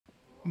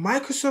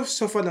Microsoft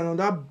suffered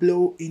another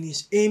blow in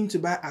its aim to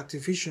buy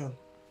Activision,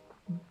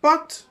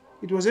 but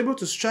it was able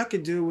to strike a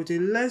deal with a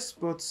less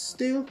but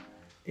still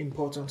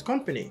important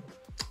company.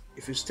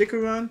 If you stick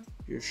around,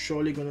 you're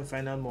surely going to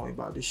find out more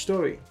about the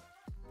story.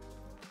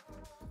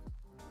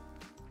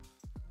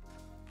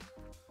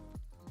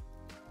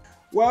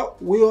 Well,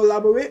 we'll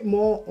elaborate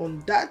more on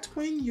that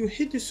when you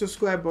hit the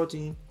subscribe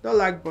button, the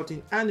like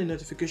button, and the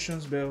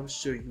notifications bell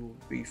so you'll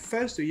be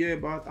first to hear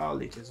about our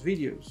latest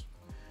videos.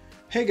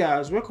 Hey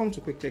guys, welcome to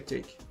Quick Tech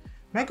Take.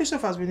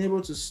 Microsoft has been able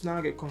to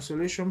snag a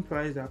consolation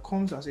prize that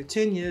comes as a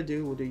 10-year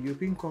deal with a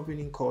European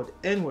company called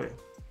Nware.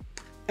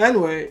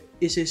 Nware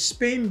is a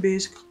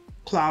Spain-based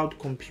cloud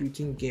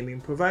computing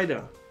gaming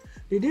provider.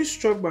 The deal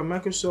struck by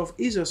Microsoft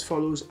is as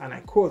follows, and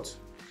I quote,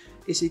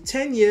 It's a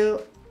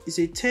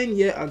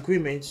 10-year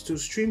agreement to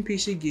stream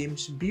PC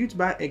games built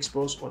by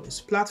Xbox on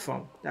its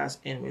platform, that's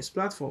Nware's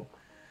platform,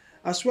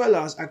 as well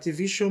as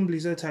Activision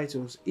Blizzard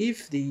titles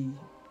if the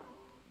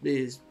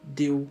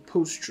deal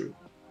pulls through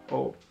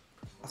or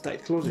after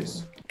it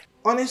closes.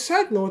 On a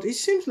side note, it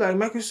seems like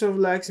Microsoft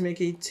likes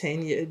making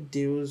 10-year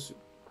deals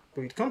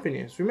with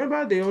companies.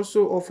 Remember, they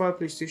also offer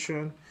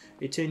PlayStation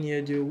a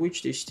 10-year deal,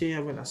 which they still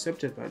haven't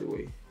accepted, by the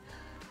way.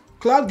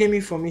 Cloud gaming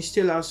for me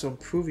still has some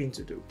proving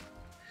to do,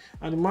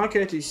 and the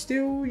market is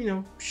still,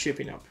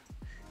 shaping up.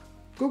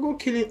 Google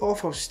killing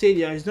off of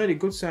Stadia is not a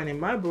good sign in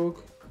my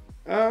book,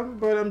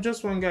 but I'm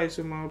just one guy,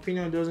 so my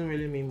opinion doesn't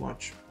really mean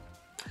much.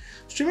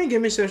 Streaming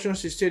gaming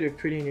sessions is still a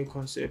pretty new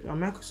concept,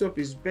 and Microsoft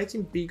is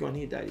betting big on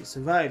it that it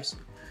survives.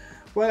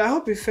 Well, I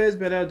hope it fares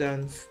better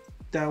than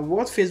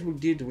what Facebook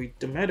did with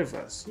the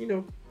metaverse.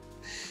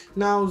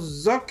 Now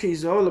Zuck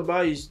is all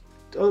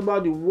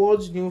about the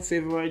world's new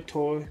favorite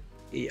toy,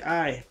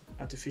 AI,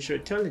 artificial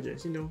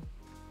intelligence.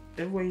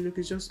 Everywhere you look,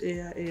 it's just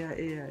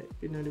AI.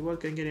 The world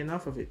can't get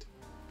enough of it.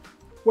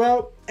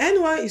 Well,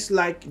 Nware is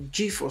like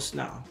GeForce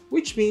now,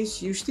 which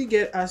means you still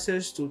get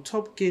access to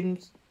top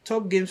games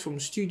from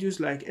studios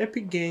like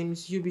Epic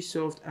Games,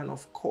 Ubisoft, and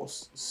of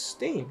course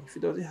Steam. If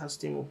it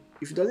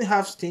doesn't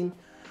have Steam,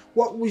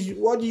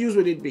 what use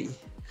would it be?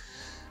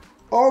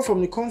 All from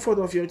the comfort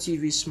of your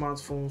TV,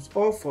 smartphones,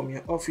 or from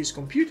your office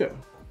computer.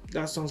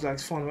 That sounds like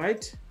fun,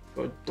 right?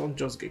 But don't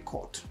just get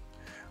caught.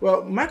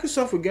 Well,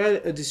 Microsoft will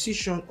get a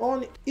decision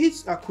on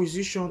its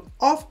acquisition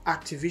of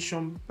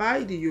Activision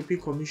by the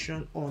European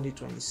Commission on the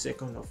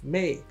 22nd of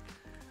May.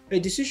 A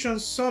decision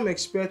some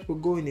expect will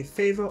go in the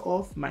favor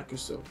of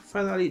Microsoft.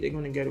 Finally, they're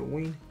going to get a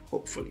win,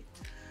 hopefully.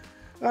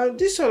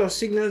 This sort of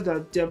signals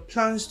that there are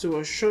plans to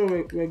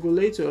assure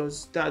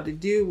regulators that the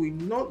deal will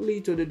not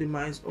lead to the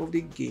demise of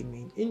the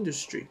gaming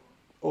industry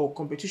or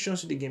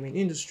competitions to the gaming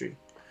industry.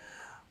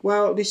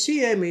 Well, the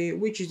CMA,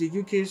 which is the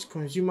UK's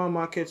Consumer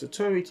Markets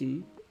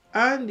Authority,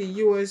 and the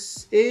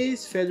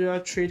USA's Federal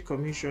Trade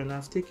Commission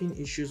have taken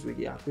issues with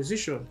the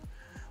acquisition,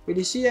 with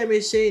the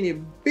CMA saying a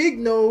big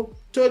no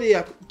to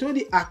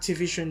the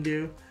Activision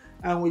deal,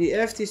 and with the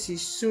FTC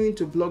suing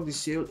to block the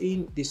sale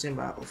in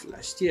December of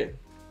last year.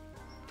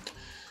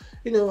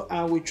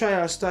 And we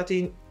trial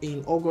starting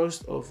in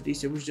August of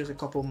this year, which is just a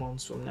couple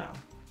months from now.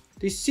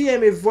 The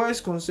CMA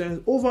voiced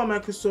concerns over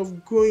Microsoft's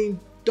growing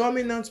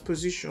dominant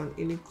position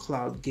in the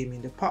cloud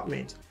gaming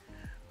department,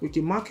 with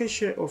a market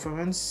share of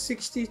around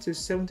 60 to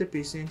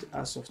 70%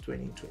 as of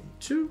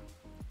 2022.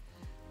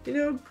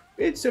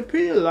 It's a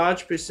pretty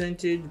large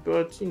percentage,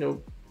 but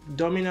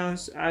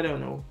dominance, I don't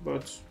know,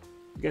 but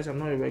I guess I'm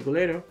not a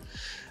regulator.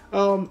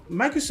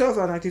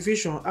 Microsoft and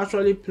Activision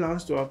actually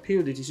plans to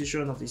appeal the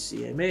decision of the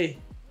CMA,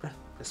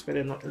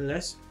 expected nothing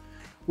less,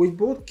 with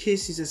both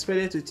cases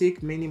expected to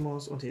take many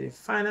months until the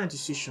final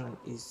decision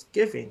is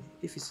given,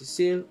 if it's a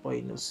sale or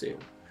a no sale.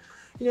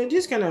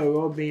 This kind of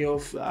rubbed me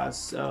off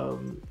as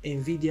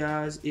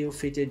Nvidia's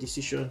ill-fated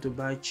decision to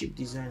buy chip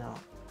designer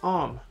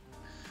ARM.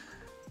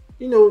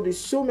 There's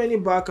so many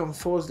back and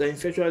forths that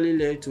eventually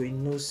led to a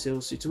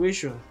no-sale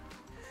situation,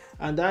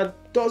 and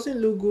that doesn't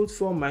look good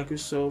for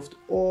Microsoft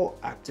or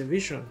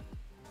Activision.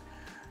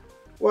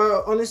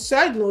 Well, on a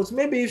side note,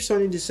 maybe if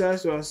Sony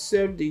decides to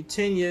accept the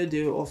 10-year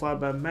deal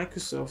offered by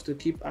Microsoft to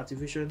keep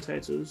Activision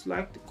titles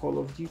like the Call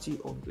of Duty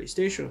on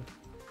PlayStation,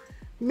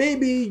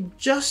 maybe,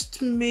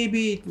 just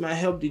maybe, it might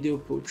help the deal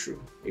pull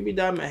through. Maybe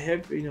that might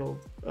help,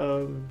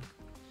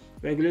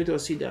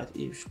 regulators see that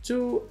if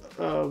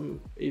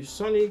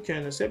Sony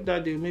can accept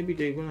that deal, maybe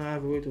they're gonna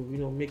have a way to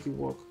make it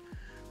work.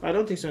 But I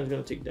don't think Sony's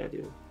gonna take that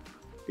deal,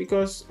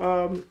 because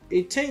a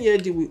 10-year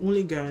deal will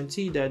only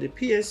guarantee that the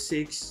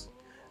PS6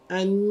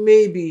 and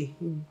maybe,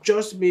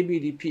 just maybe,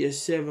 the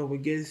PS7 will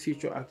get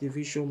future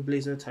Activision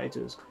Blizzard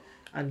titles,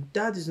 and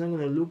that is not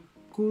gonna look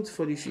good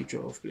for the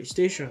future of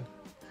PlayStation.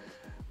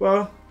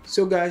 Well,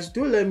 so guys,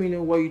 do let me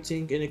know what you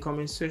think in the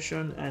comment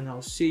section, and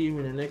I'll see you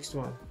in the next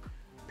one.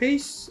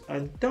 Peace,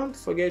 and don't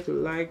forget to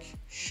like,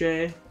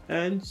 share,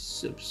 and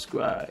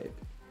subscribe.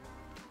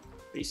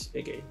 Peace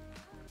again.